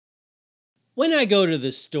When I go to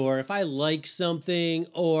the store, if I like something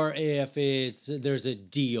or if there's a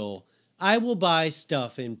deal, I will buy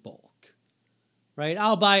stuff in bulk, right?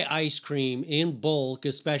 I'll buy ice cream in bulk,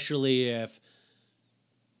 especially if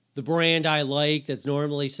the brand I like that's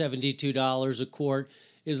normally $72 a quart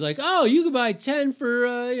is like, oh, you can buy 10 for,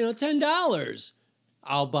 $10.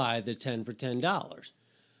 I'll buy the 10 for $10.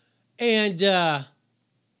 And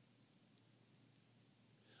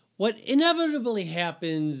what inevitably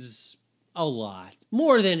happens a lot,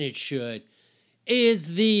 more than it should,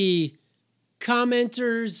 is the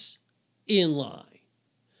commenters in line.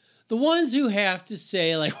 The ones who have to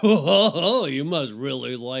say, like, whoa, you must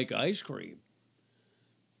really like ice cream.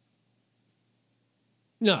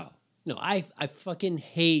 No, I fucking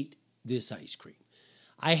hate this ice cream.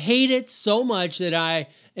 I hate it so much that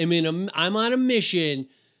I'm on a mission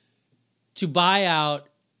to buy out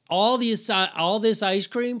all this ice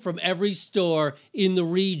cream from every store in the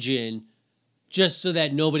region just so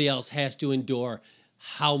that nobody else has to endure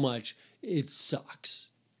how much it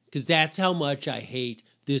sucks. Because that's how much I hate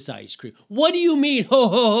this ice cream. What do you mean,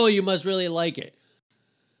 ho, you must really like it?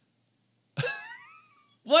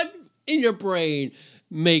 What in your brain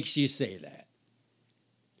makes you say that?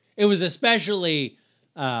 It was especially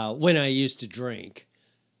when I used to drink.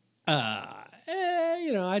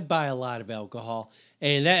 I'd buy a lot of alcohol,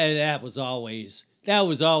 and that was always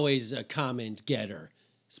a comment getter,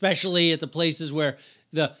 especially at the places where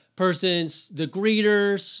the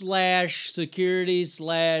greeter / security /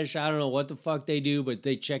 I don't know what the fuck they do, but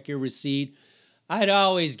they check your receipt. I'd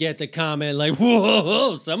always get the comment like,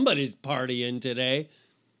 whoa, somebody's partying today.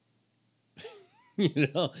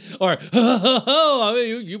 Or,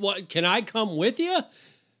 can I come with you?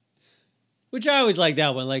 Which I always like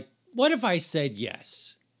that one. Like, what if I said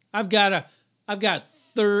yes? I got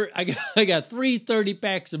 3 30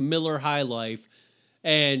 packs of Miller High Life,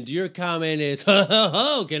 and your comment is,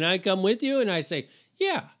 can I come with you? And I say,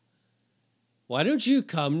 yeah. Why don't you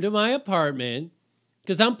come to my apartment?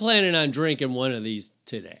 Because I'm planning on drinking one of these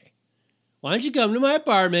today. Why don't you come to my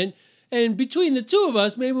apartment? And between the two of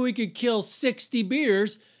us, maybe we could kill 60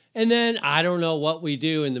 beers. And then I don't know what we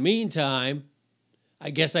do in the meantime. I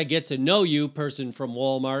guess I get to know you, person from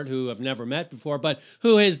Walmart who I've never met before, but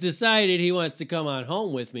who has decided he wants to come on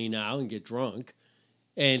home with me now and get drunk.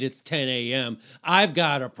 And it's 10 a.m. I've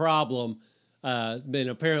got a problem. And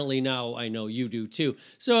apparently now I know you do too.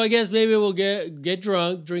 So I guess maybe we'll get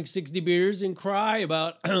drunk, drink 60 beers, and cry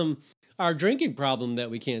about our drinking problem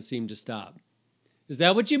that we can't seem to stop. Is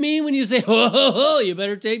that what you mean when you say, whoa, you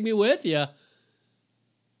better take me with you?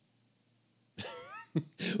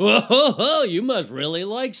 Whoa, you must really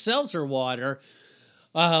like seltzer water.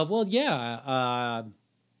 Well, yeah,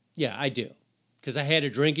 I do. Because I had a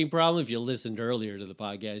drinking problem. If you listened earlier to the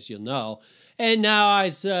podcast, you'll know. And now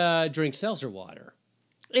I drink seltzer water.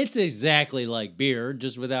 It's exactly like beer,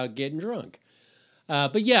 just without getting drunk.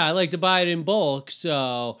 But yeah, I like to buy it in bulk,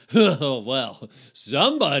 so, well,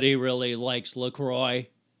 somebody really likes LaCroix.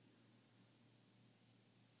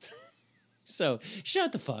 So,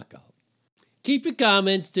 shut the fuck up. Keep your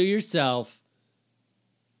comments to yourself.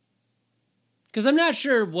 Because I'm not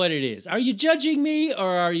sure what it is. Are you judging me, or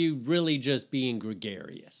are you really just being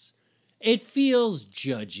gregarious? It feels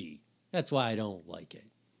judgy. That's why I don't like it.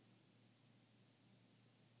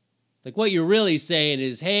 Like, what you're really saying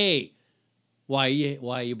is, hey, why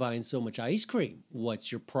are you buying so much ice cream?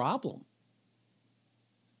 What's your problem?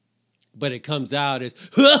 But it comes out as,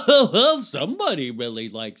 somebody really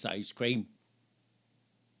likes ice cream.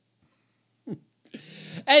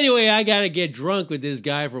 Anyway, I got to get drunk with this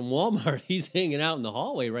guy from Walmart. He's hanging out in the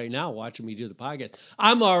hallway right now watching me do the podcast.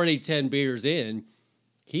 I'm already 10 beers in.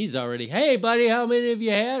 He's already, hey, buddy, how many have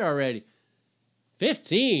you had already?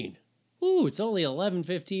 15. Ooh, it's only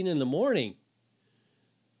 11:15 in the morning.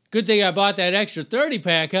 Good thing I bought that extra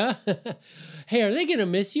 30-pack, huh? Hey, are they going to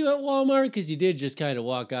miss you at Walmart? Because you did just kind of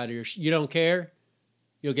walk out of you don't care?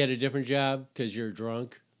 You'll get a different job because you're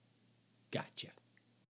drunk? Gotcha.